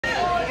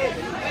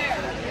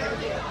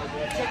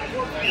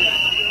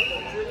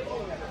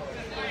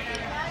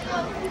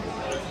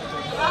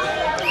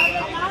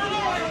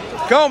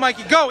Go,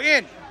 Mikey, go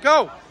in.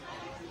 Go.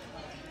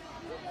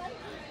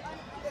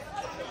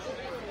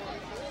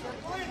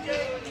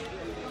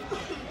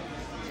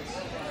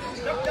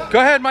 Go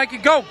ahead, Mikey.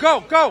 Go, go,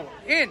 go.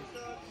 In.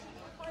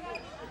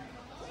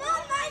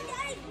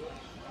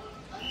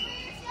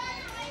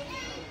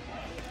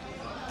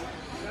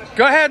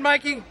 Go ahead,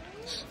 Mikey.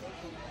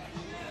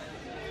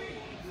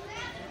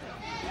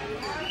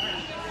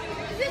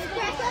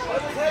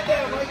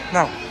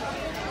 No.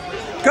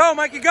 Go,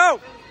 Mikey,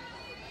 go.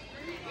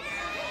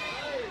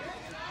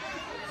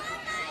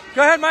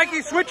 Go ahead,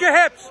 Mikey. Switch your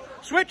hips.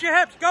 Switch your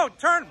hips. Go.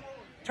 Turn them.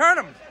 Turn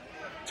them.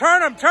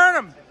 Turn them. Turn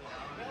them.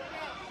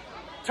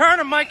 Turn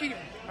them, Mikey.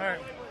 All right.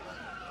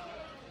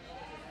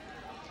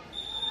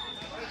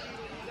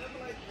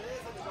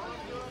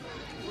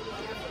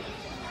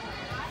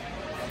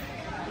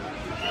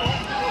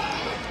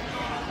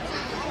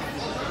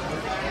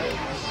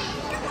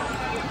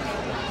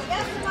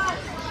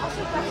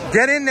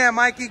 Get in there,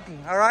 Mikey.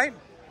 All right?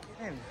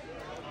 Get in.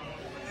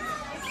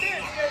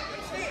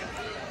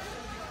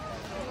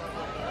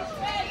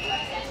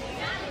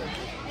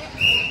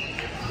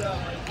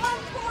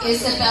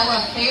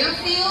 Isabella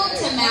Fairfield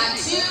to mat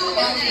 2,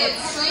 Elliot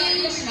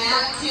Strange,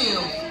 mat 2.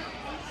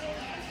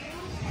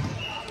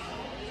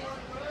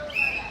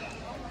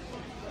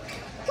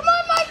 Come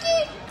on, Mikey!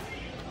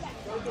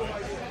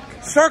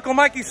 Circle,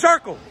 Mikey,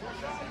 circle.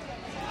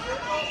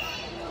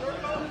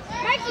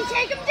 Mikey,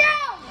 take him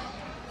down!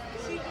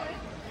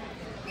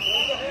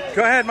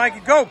 Go ahead, Mikey.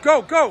 Go,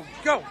 go, go,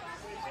 go.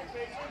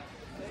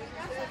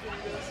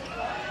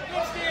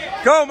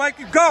 Go,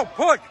 Mikey, go.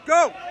 Push,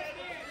 go.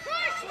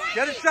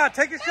 Get a shot.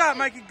 Take a shot,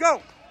 Mikey.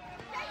 Go.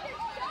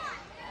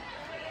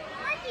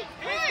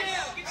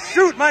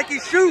 Shoot, Mikey.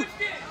 Shoot.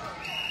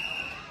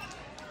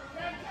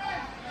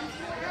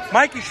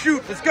 Mikey,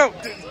 shoot. Let's go.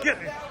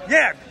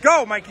 Yeah,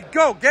 go, Mikey.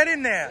 Go. Get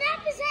in there.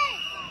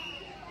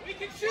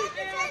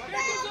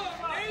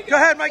 Go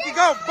ahead, Mikey.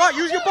 Go. Butt.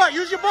 Use your butt.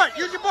 Use your butt.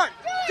 Use your butt.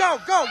 Go.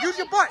 Go. Use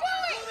your butt.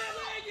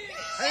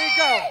 There you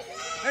go.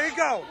 There you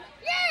go.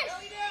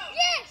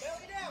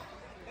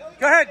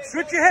 Go ahead,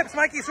 switch your hips,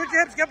 Mikey. Switch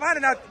your hips. Get behind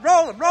it now.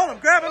 Roll him, roll him.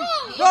 Grab him.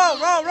 Roll,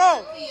 roll,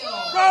 roll.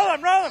 Roll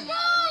him, roll him.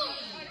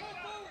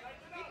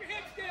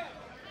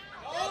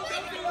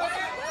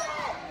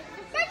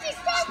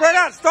 Spread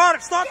out. Start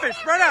it. Stop it.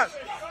 Spread out.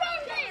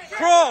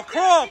 Crawl,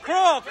 crawl,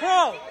 crawl,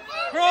 crawl.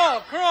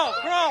 Crawl, crawl,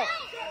 crawl.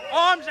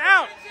 Arms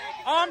out.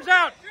 Arms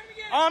out.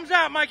 Arms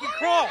out, Mikey.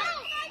 Crawl.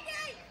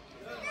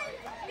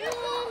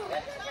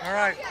 All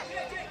right.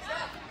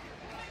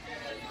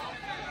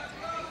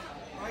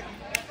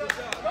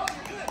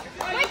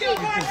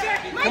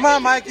 Come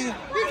on, Mikey. You're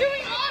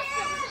doing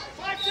awesome.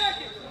 5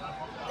 seconds.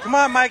 Come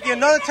on, Mikey.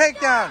 Another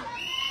takedown.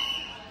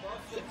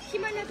 He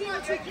might not be able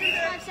to take you in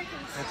 5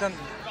 seconds.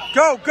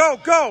 Go, go,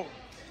 go.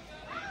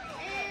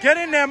 Get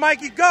in there,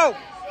 Mikey. Go.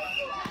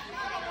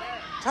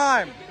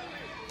 Time.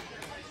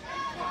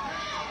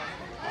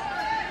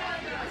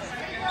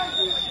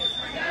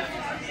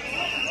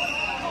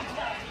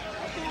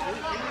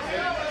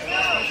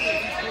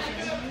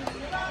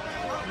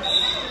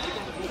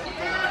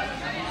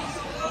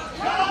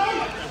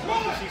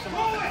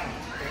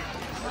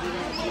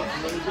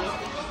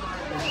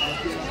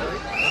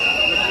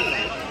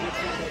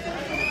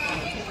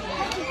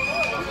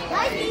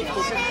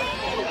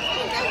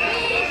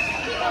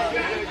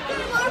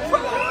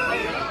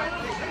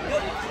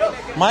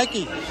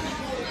 Mikey,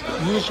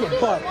 use your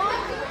butt.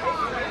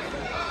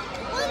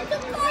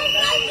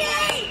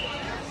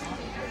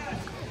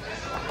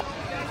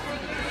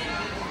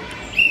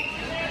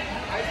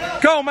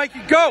 Go, Mikey,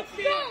 go.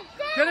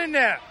 Get in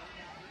there.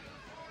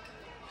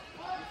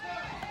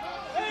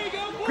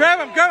 Grab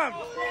him, grab him.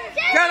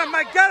 Get him,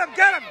 Mike, get him,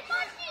 get him.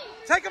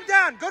 Take him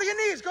down. Go to your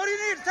knees, go to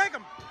your knees. Take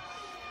him.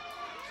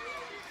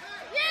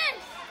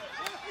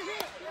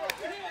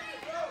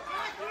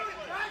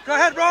 Go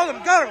ahead, roll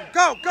him. Go,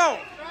 go, go.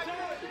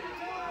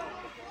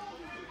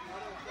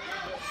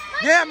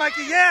 Yeah,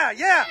 Mikey, yeah,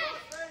 yeah.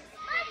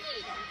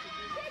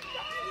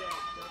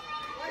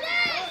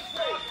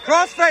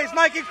 Cross face,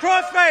 Mikey,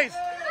 cross face.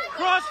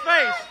 Cross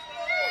face.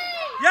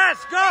 Yes,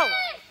 go.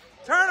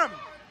 Turn him.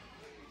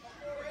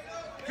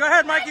 Go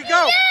ahead, Mikey,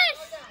 go.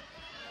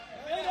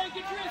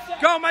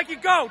 Go, Mikey,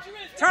 go.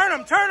 Turn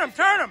him, turn him,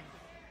 turn him.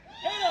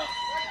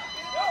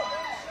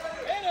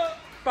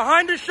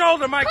 Behind his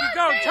shoulder, Mikey,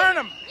 go. Turn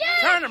him.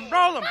 Turn him,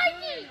 roll him.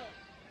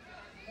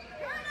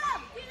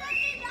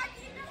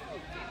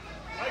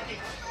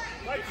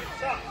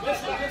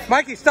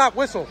 Mikey, stop,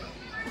 whistle.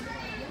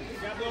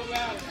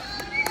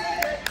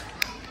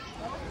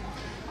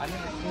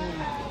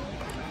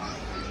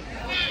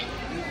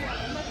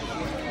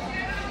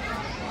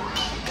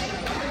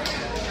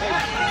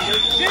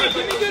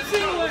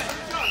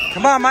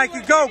 Come on,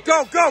 Mikey, go,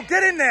 go, go.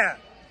 Get in there.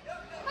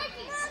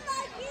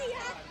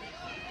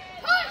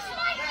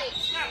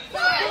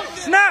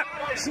 Snap,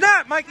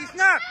 snap, Mikey,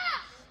 snap.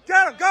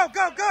 Get him, go,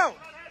 go, go.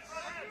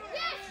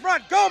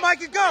 Run, go,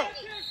 Mikey, go.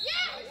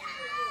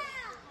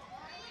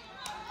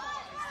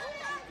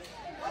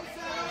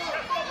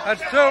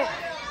 That's 2.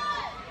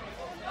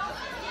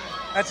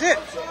 That's it.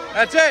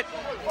 That's it.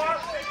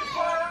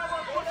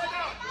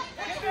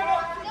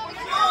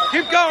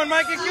 Keep going,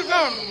 Mikey. Keep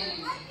going.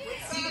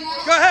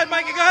 Go ahead,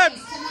 Mikey. Go ahead.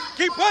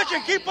 Keep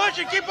pushing. Keep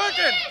pushing. Keep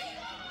pushing.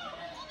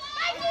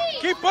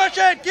 Keep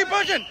pushing. Keep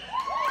pushing.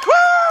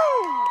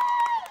 Woo!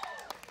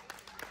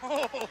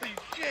 Holy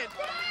shit.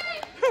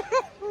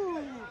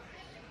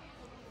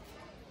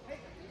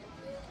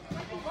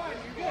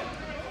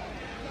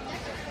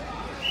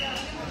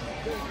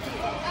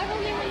 I've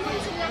only been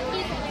using that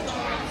either.